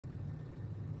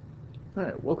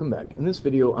Alright, welcome back. In this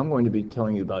video, I'm going to be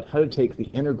telling you about how to take the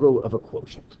integral of a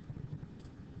quotient.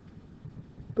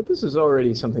 But this is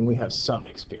already something we have some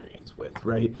experience with,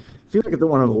 right? If you look at the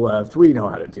one on the left, we know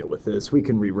how to deal with this. We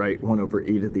can rewrite 1 over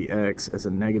e to the x as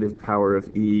a negative power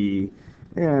of e,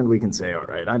 and we can say, all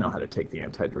right, I know how to take the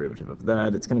antiderivative of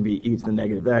that. It's going to be e to the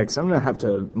negative x. I'm going to have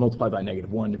to multiply by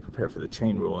 -1 to prepare for the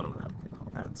chain rule, and I'm going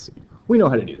to add c. We know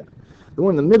how to do that. The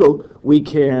one in the middle, we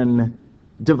can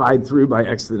divide through by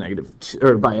x to the negative 2,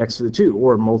 or by x to the 2,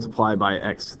 or multiply by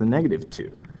x to the negative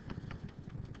 2.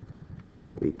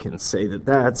 We can say that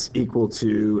that's equal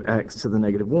to x to the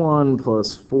negative 1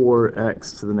 plus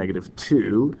 4x to the negative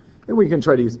 2. And we can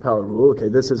try to use the power rule. Okay,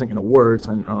 this isn't going to work.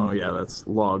 So oh, yeah, that's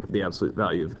log the absolute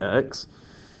value of x.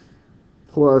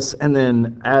 Plus, and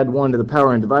then add 1 to the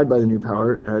power and divide by the new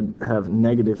power, and have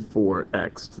negative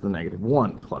 4x to the negative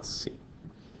 1 plus c.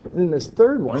 And then this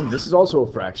third one, this is also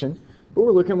a fraction. But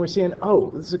we're seeing, oh,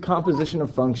 this is a composition of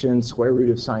functions, square root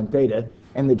of sine theta,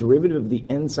 and the derivative of the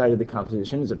inside of the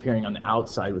composition is appearing on the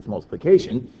outside with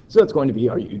multiplication, so that's going to be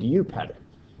our u to u pattern.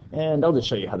 And I'll just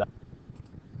show you how that.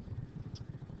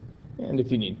 And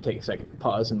if you need to take a second to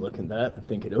pause and look at that and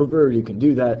think it over, you can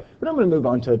do that. But I'm going to move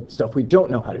on to stuff we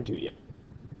don't know how to do yet.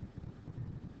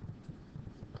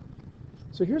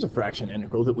 So here's a fraction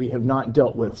integral that we have not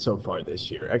dealt with so far this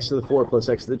year. X to the 4 plus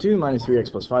x to the 2 minus 3x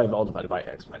plus 5 all divided by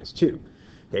x minus 2.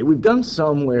 Okay, we've done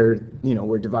some where,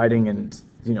 we're dividing and,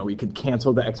 we could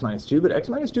cancel the x minus 2, but x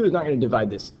minus 2 is not going to divide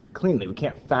this cleanly. We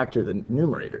can't factor the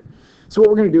numerator. So what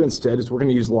we're going to do instead is we're going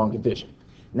to use long division.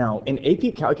 Now, in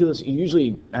AP Calculus, you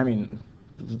usually,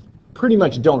 pretty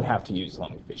much don't have to use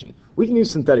long division. We can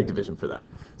use synthetic division for that.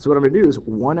 So what I'm going to do is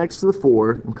 1x to the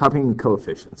 4, I'm copying the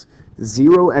coefficients.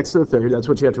 0x to the third, that's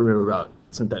what you have to remember about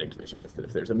synthetic division.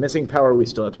 If there's a missing power, we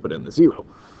still have to put in the 0.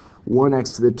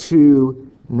 1x to the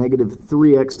 2, negative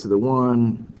 3x to the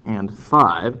 1, and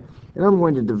 5. And I'm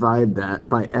going to divide that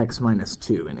by x minus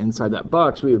 2. And inside that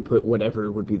box, we would put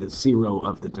whatever would be the 0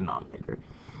 of the denominator.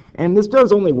 And this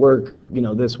does only work,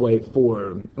 this way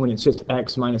for when it's just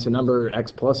x minus a number, x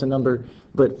plus a number.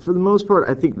 But for the most part,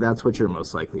 I think that's what you're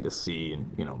most likely to see in,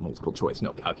 multiple choice,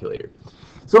 no calculator.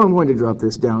 So I'm going to drop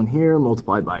this down here,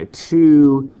 multiply by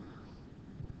 2.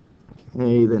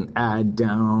 Okay, then add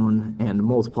down and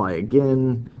multiply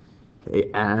again.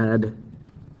 Okay, add,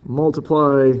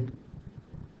 multiply,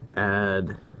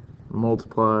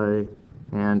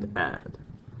 and add.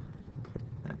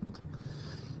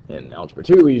 In algebra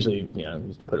 2, we usually,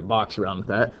 just put a box around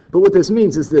that. But what this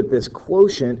means is that this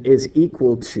quotient is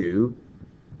equal to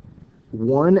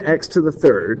 1x to the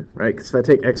third, right? Because if I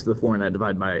take x to the 4 and I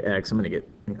divide by x, I'm going to get,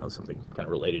 something kind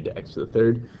of related to x to the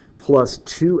third, plus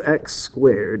 2x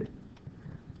squared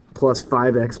plus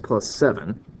 5x plus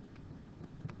 7.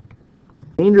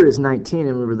 Remainder is 19, and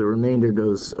remember the remainder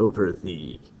goes over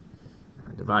the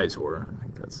divisor. I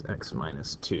think that's x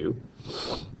minus 2.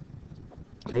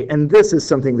 Okay, and this is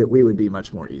something that we would be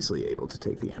much more easily able to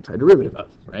take the antiderivative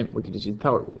of, right? We could just use the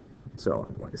power rule. So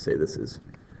I'm going to say this is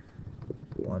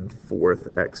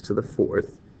 1/4 x to the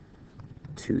 4th,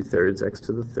 2/3 x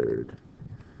to the 3rd,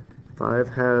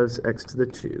 5/2 x to the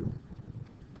 2,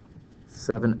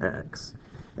 7x.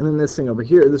 And then this thing over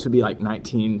here, this would be like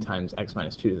 19 times x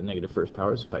minus 2 to the negative first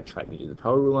power. So if I try to use the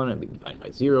power rule on it, we divide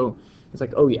by 0. It's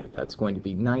like, oh yeah, that's going to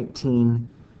be 19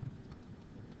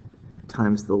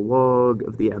 times the log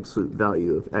of the absolute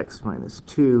value of x minus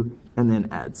 2, and then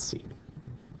add c.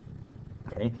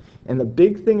 Okay? And the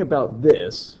big thing about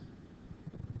this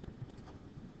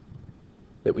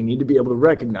that we need to be able to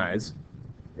recognize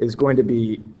is going to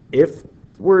be if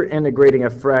we're integrating a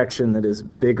fraction that is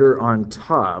bigger on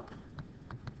top,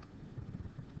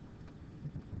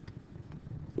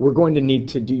 we're going to need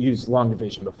to use long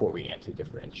division before we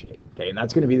anti-differentiate. Okay, and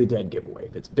that's going to be the dead giveaway.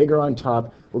 If it's bigger on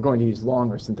top, we're going to use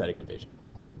long or synthetic division.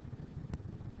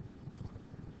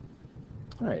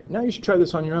 All right, now you should try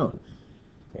this on your own.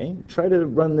 Okay, try to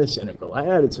run this integral. I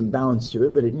added some bounds to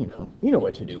it, but you know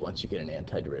what to do once you get an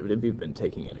antiderivative. You've been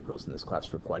taking integrals in this class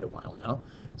for quite a while now.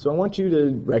 So I want you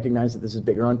to recognize that this is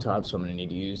bigger on top, so I'm going to need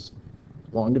to use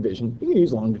long division. You can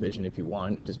use long division if you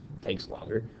want, it just takes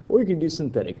longer, or you can do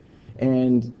synthetic.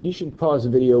 And you should pause the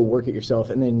video, work it yourself,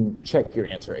 and then check your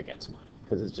answer against mine,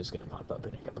 because it's just going to pop up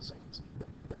in a couple seconds.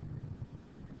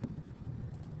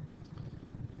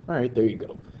 All right, there you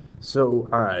go. So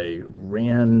I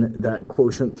ran that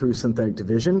quotient through synthetic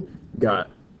division, got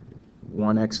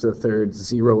 1x to the third,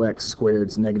 0x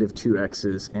squareds, negative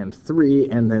 2x's, and 3,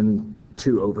 and then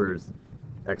 2 over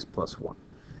x plus 1.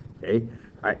 Okay,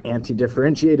 I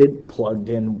anti-differentiated, plugged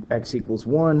in x equals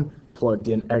 1, plugged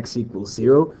in x equals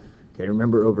 0. Okay,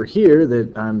 remember over here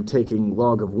that I'm taking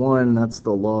log of 1, that's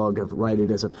the log of, write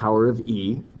it as a power of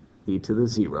e to the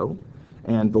 0,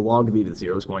 and the log of e to the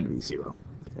 0 is going to be 0.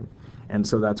 Okay? And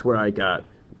so that's where I got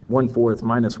 1/4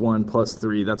 minus 1 plus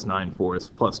 3, that's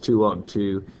 9/4, plus 2 log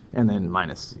 2, and then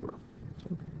minus 0.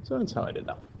 Okay? So that's how I did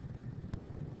that.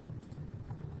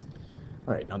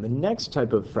 All right, now the next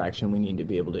type of fraction we need to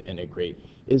be able to integrate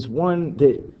is one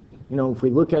that, if we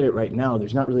look at it right now,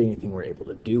 there's not really anything we're able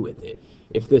to do with it.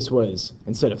 If this was,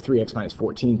 instead of 3x minus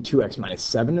 14, 2x minus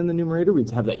 7 in the numerator, we'd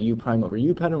have that u prime over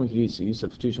u pattern. We could use u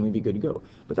substitution, we'd be good to go.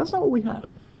 But that's not what we have.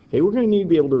 Okay, we're going to need to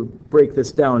be able to break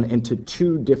this down into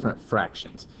two different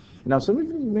fractions. Now, some of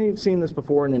you may have seen this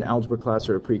before in an algebra class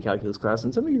or a pre-calculus class,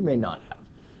 and some of you may not have.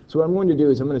 So what I'm going to do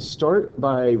is I'm going to start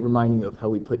by reminding you of how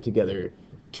we put together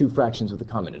two fractions with a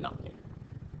common denominator.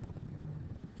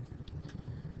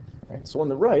 All right, so on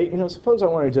the right, suppose I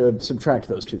wanted to subtract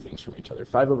those two things from each other,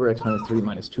 5 over x minus 3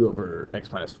 minus 2 over x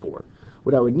minus 4.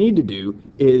 What I would need to do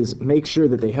is make sure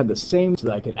that they had the same so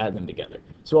that I could add them together.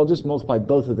 So I'll just multiply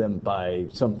both of them by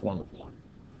some form of 1.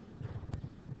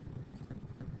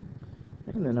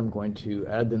 And then I'm going to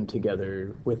add them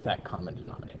together with that common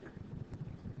denominator.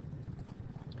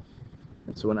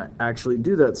 And so when I actually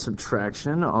do that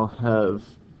subtraction, I'll have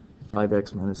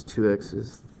 5x minus 2x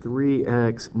is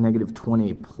 3x, negative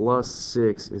 20 plus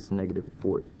 6 is negative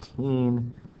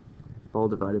 14, all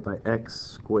divided by x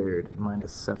squared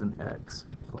minus 7x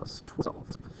plus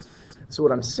 12. So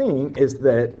what I'm seeing is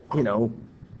that,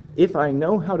 if I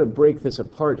know how to break this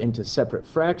apart into separate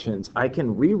fractions, I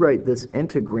can rewrite this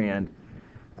integrand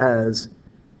as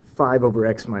 5 over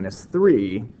x minus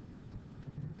 3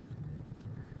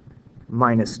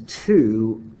 minus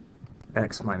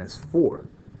 2x minus 4.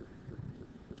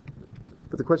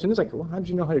 But the question is, well, how did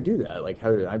you know how to do that?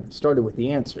 I started with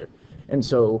the answer. And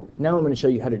so now I'm going to show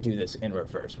you how to do this in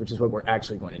reverse, which is what we're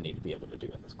actually going to need to be able to do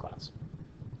in this class.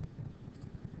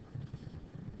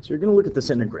 So you're going to look at this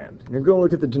integrand, and you're going to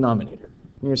look at the denominator.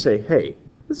 And you're going to say, hey,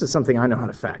 this is something I know how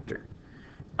to factor.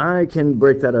 I can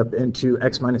break that up into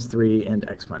x minus 3 and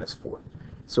x minus 4.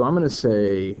 So I'm going to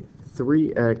say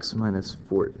 3x minus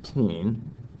 14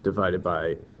 divided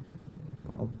by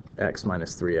x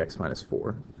minus 3, x minus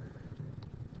 4.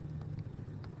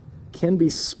 Can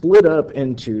be split up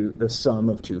into the sum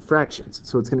of two fractions.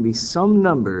 So it's going to be some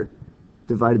number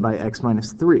divided by x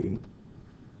minus 3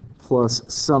 plus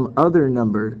some other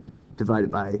number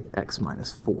divided by x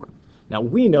minus 4. Now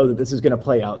we know that this is going to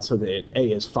play out so that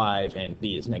a is 5 and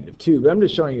b is negative 2, but I'm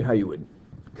just showing you how you would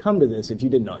come to this if you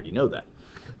didn't already know that.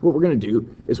 What we're going to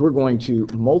do is we're going to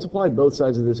multiply both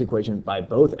sides of this equation by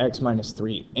both x minus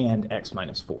 3 and x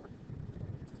minus 4.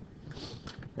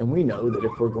 And we know that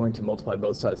if we're going to multiply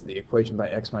both sides of the equation by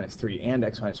x minus 3 and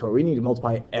x minus 4, we need to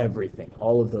multiply everything,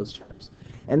 all of those terms.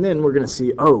 And then we're going to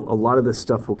see, a lot of this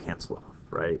stuff will cancel off,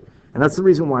 right? And that's the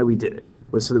reason why we did it,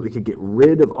 was so that we could get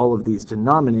rid of all of these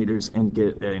denominators and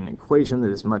get an equation that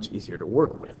is much easier to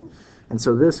work with. And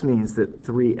so this means that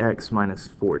 3x minus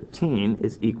 14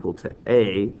 is equal to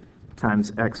a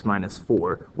times x minus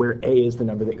 4, where a is the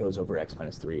number that goes over x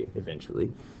minus 3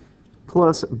 eventually,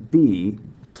 plus b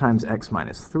times x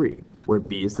minus 3, where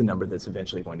b is the number that's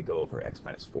eventually going to go over x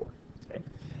minus 4. Okay?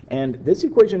 And this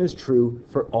equation is true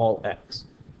for all x.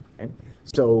 Okay?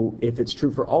 So if it's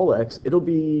true for all x, it'll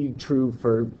be true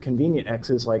for convenient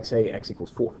x's, like, say, x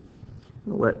equals 4.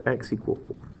 We'll let x equal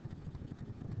 4.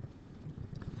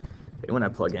 Okay, when I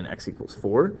plug in x equals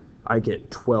 4, I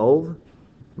get 12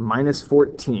 minus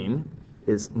 14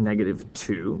 is negative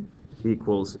 2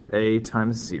 equals a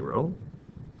times 0.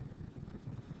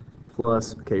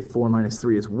 Plus, 4 minus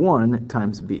 3 is 1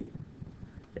 times b.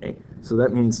 Okay, so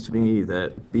that means to me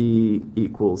that b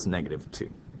equals negative 2.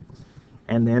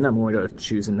 And then I'm going to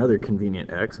choose another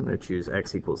convenient x. I'm going to choose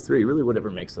x equals 3, really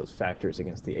whatever makes those factors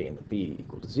against the a and the b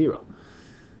equal to 0.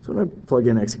 So when I plug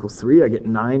in x equals 3, I get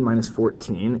 9 minus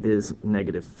 14 is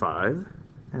negative 5.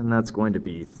 And that's going to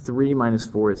be 3 minus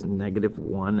 4 is negative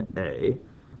 1a,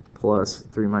 plus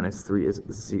 3 minus 3 is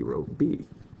 0b.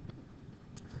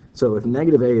 So if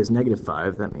negative a is negative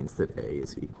 5, that means that a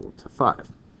is equal to 5.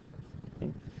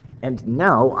 Okay? And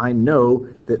now I know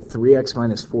that 3x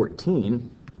minus 14,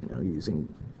 using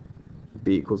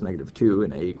b equals negative 2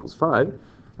 and a equals 5,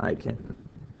 I can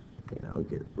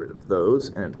get rid of those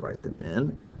and write them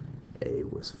in. A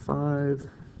was 5,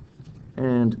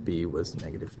 and b was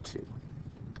negative 2.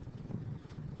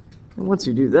 And once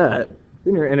you do that,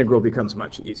 then your integral becomes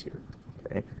much easier.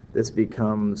 Okay? This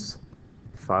becomes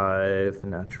 5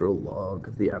 natural log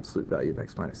of the absolute value of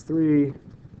x minus 3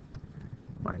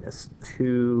 minus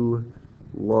 2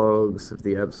 logs of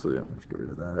the absolute, let's get rid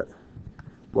of that,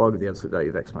 log of the absolute value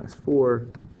of x minus 4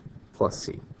 plus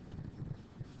c.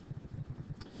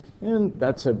 And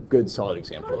that's a good solid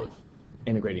example of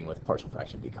integrating with partial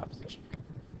fraction decomposition.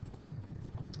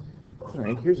 All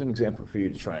right, here's an example for you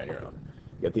to try on your own.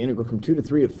 You got the integral from 2 to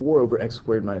 3 of 4 over x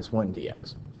squared minus 1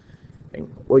 dx. Okay.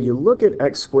 Well, you look at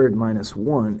x squared minus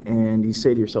 1 and you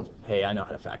say to yourself, hey, I know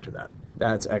how to factor that.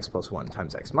 That's x plus 1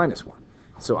 times x minus 1.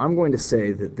 So I'm going to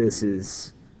say that this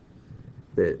is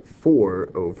that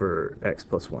 4 over x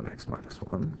plus 1 x minus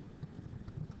 1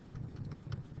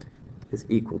 is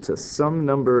equal to some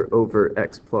number over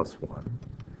x plus 1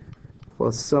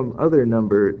 plus some other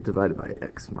number divided by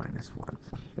x minus 1.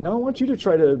 Now I want you to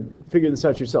try to figure this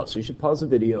out yourself. So you should pause the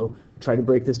video, try to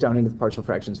break this down into the partial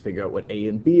fractions, figure out what a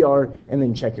and b are, and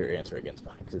then check your answer against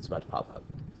mine, because it's about to pop up.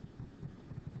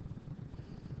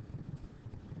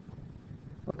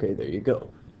 Okay, there you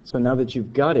go. So now that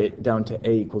you've got it down to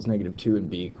a equals -2 and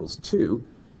b equals 2,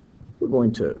 we're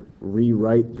going to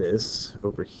rewrite this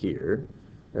over here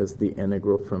as the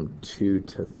integral from 2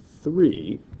 to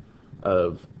 3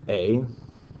 of a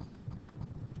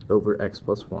over x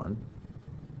plus 1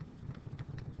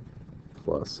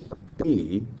 plus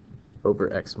b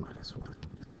over x minus 1.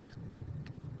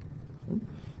 Okay.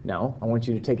 Now, I want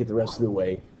you to take it the rest of the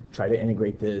way, try to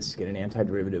integrate this, get an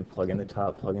antiderivative, plug in the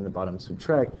top, plug in the bottom,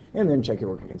 subtract, and then check your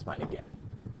work against mine again.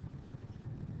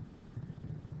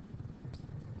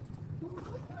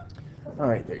 All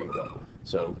right, there you go.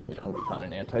 So, we found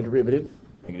an antiderivative,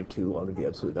 -2 log of the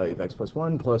absolute value of x plus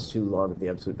 1 plus 2 log of the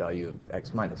absolute value of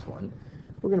x minus 1.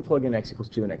 We're going to plug in x equals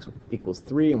 2 and x equals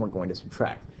 3, and we're going to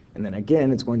subtract. And then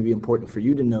again, it's going to be important for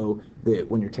you to know that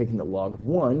when you're taking the log of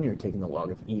 1, you're taking the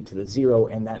log of e to the 0,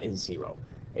 and that is 0.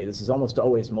 Okay, this is almost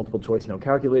always multiple choice, no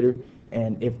calculator,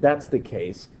 and if that's the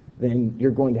case, then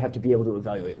you're going to have to be able to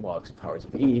evaluate logs of powers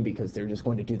of e, because they're just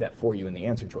going to do that for you in the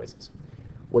answer choices.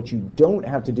 What you don't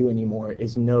have to do anymore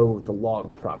is know the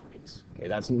log properties. Okay,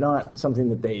 that's not something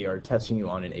that they are testing you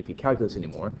on in AP Calculus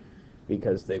anymore,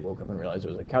 because they woke up and realized it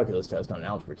was a calculus test, not an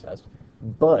algebra test.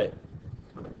 But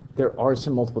there are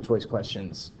some multiple choice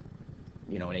questions,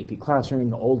 in AP Classroom,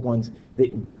 the old ones,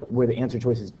 where the answer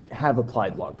choices have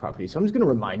applied log properties. So I'm just going to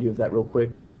remind you of that real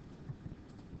quick.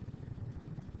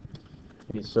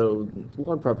 Okay, so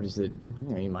log properties that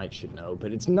you might should know,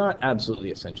 but it's not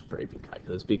absolutely essential for AP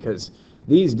Calculus, because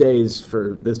these days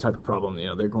for this type of problem,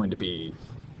 they're going to be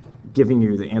giving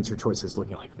you the answer choices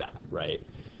looking like that, right?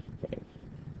 Okay.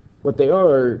 What they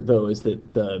are, though, is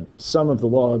that the sum of the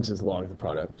logs is the log of the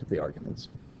product of the arguments.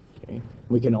 Okay.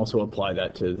 We can also apply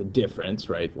that to the difference,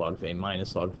 right? Log of a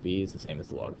minus log of b is the same as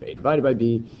the log of a divided by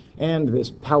b, and this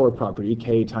power property,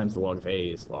 k times the log of a,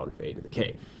 is log of a to the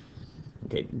k.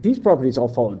 Okay, these properties all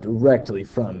follow directly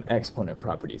from exponent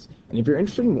properties. And if you're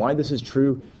interested in why this is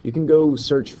true, you can go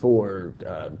search for,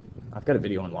 I've got a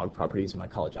video on log properties in my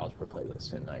college algebra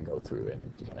playlist, and I go through and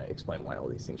kind of explain why all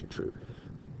these things are true.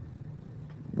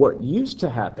 What used to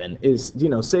happen is,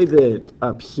 say that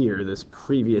up here, this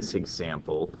previous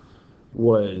example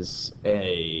was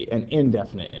an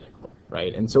indefinite integral,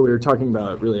 right? And so we were talking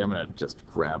about, really, I'm going to just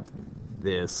grab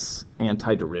this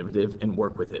antiderivative and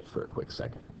work with it for a quick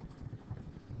second.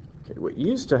 Okay, what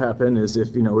used to happen is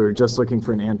if, we were just looking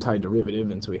for an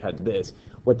antiderivative, and so we had this,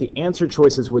 what the answer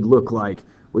choices would look like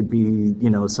would be,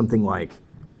 something like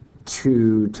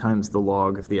 2 times the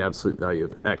log of the absolute value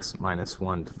of x minus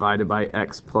 1 divided by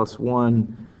x plus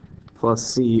 1 plus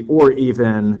c, or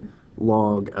even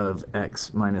log of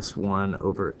x minus 1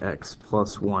 over x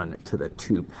plus 1 to the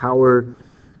 2 power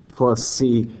plus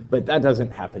c, but that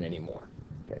doesn't happen anymore.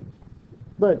 Okay.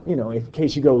 But, in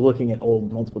case you go looking at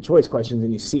old multiple choice questions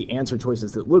and you see answer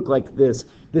choices that look like this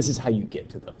is how you get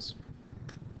to those.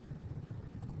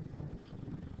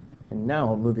 And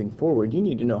now, moving forward, you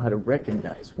need to know how to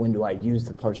recognize when do I use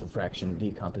the partial fraction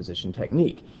decomposition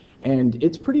technique. And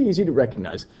it's pretty easy to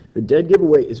recognize. The dead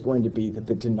giveaway is going to be that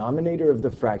the denominator of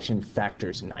the fraction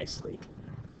factors nicely.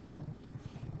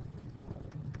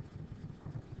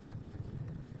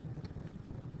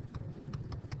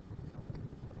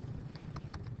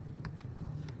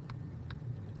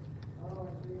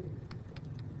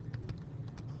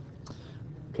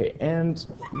 Okay, and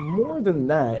more than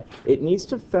that, it needs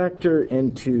to factor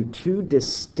into 2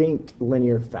 distinct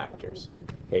linear factors.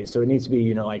 Okay, so it needs to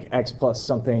be, like x plus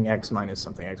something, x minus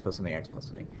something, x plus something, x plus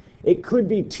something. It could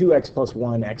be 2x plus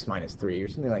 1, x minus 3, or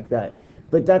something like that,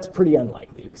 but that's pretty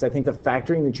unlikely, because I think the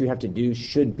factoring that you have to do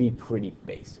should be pretty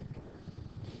basic.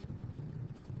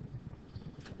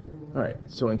 All right,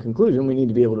 so in conclusion, we need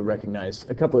to be able to recognize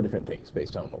a couple of different things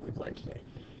based on what we've learned today.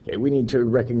 Okay, we need to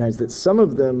recognize that some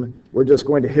of them we're just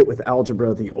going to hit with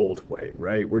algebra the old way,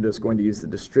 right? We're just going to use the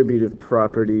distributive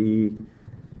property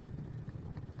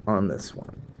on this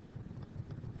one.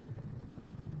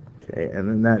 Okay, and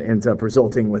then that ends up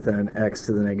resulting with an x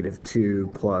to the negative 2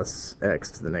 plus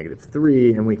x to the negative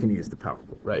 3, and we can use the power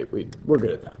rule, right? We're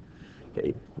good at that.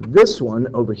 Okay, this one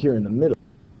over here in the middle,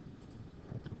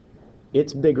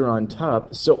 it's bigger on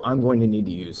top, so I'm going to need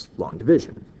to use long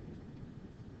division.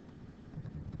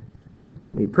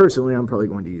 Me personally, I'm probably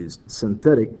going to use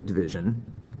synthetic division.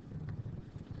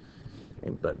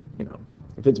 Okay, but, you know,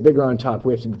 if it's bigger on top,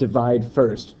 we have to divide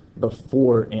first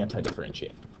before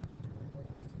anti-differentiate.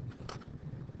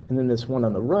 And then this one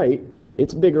on the right,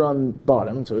 it's bigger on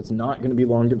bottom, so it's not going to be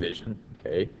long division,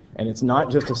 okay? And it's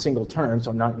not just a single term, so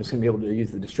I'm not just going to be able to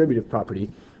use the distributive property.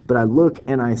 But I look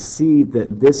and I see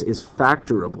that this is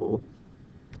factorable,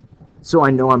 so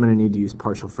I know I'm going to need to use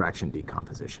partial fraction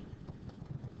decomposition.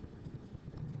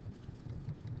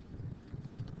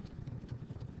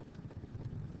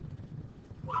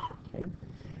 Okay.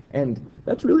 And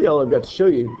that's really all I've got to show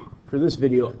you for this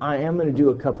video. I am going to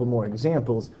do a couple more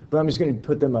examples, but I'm just going to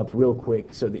put them up real quick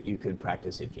so that you could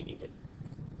practice if you need it.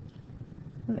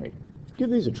 All right, give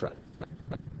these a try.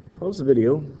 Pause the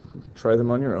video, try them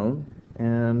on your own,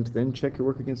 and then check your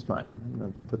work against mine. I'm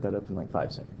going to put that up in like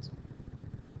 5 seconds.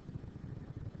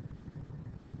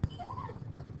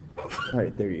 All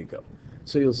right, there you go.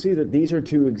 So you'll see that these are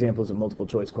 2 examples of multiple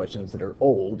choice questions that are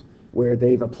old, where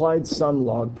they've applied some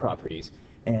log properties.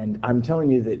 And I'm telling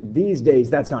you that these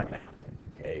days, that's not going to happen.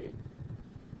 Okay?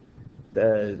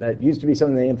 That used to be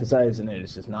something they emphasized, and it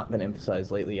has just not been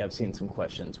emphasized lately. I've seen some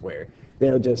questions where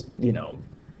they'll just, you know,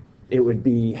 it would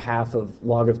be half of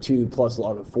log of 2 plus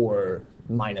log of 4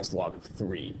 minus log of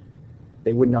 3.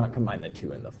 They would not combine the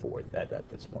 2 and the 4 at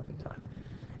this point in time.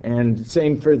 And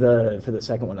same for the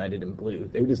second one I did in blue.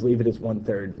 They would just leave it as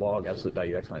 1/3 log absolute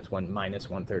value of x minus 1 minus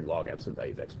 1/3 log absolute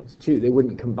value of x plus 2. They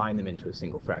wouldn't combine them into a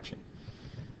single fraction.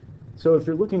 So if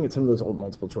you're looking at some of those old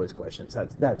multiple choice questions,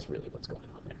 that's really what's going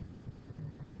on there.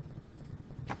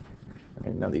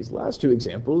 Okay, now these last 2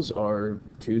 examples are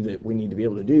 2 that we need to be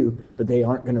able to do, but they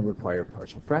aren't going to require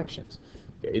partial fractions.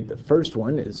 Okay, the first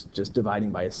one is just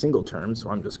dividing by a single term, so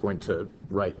I'm just going to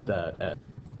write that as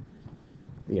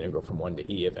the integral from 1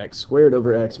 to e of x squared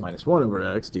over x minus 1 over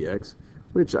x dx,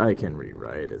 which I can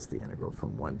rewrite as the integral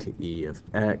from 1 to e of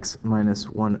x minus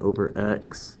 1 over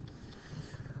x.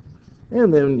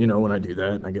 And then, you know, when I do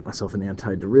that, I get myself an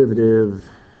antiderivative.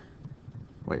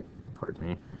 Wait, pardon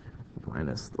me.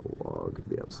 Minus the log of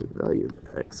the absolute value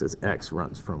of x as x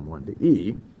runs from 1 to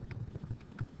e.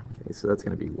 Okay, so that's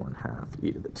going to be 1/2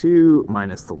 e to the 2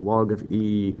 minus the log of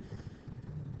e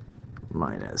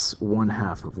minus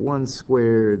 1/2 of 1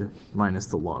 squared minus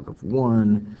the log of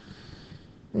 1.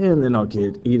 And then I'll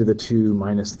get e to the 2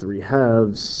 minus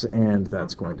 3/2, and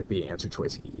that's going to be answer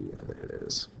choice E. There it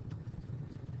is.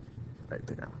 Right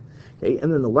there. Okay,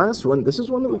 and then the last one, this is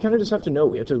one that we kind of just have to know.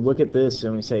 We have to look at this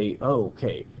and we say, oh,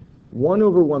 okay, 1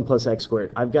 over 1 plus x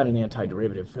squared, I've got an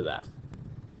antiderivative for that.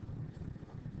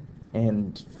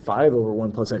 And 5 over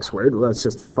 1 plus x squared, well, that's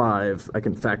just 5. I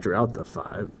can factor out the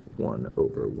 5. 1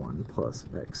 over 1 plus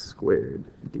x squared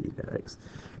dx.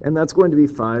 And that's going to be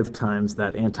 5 times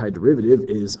that antiderivative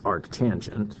is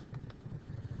arctangent.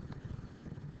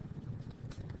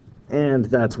 And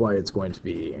that's why it's going to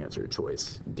be answer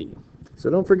choice D. So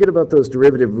don't forget about those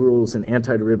derivative rules and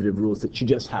antiderivative rules that you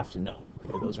just have to know.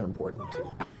 Okay, those are important too.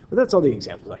 But that's all the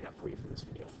examples I have for you for this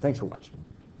video. Thanks for watching.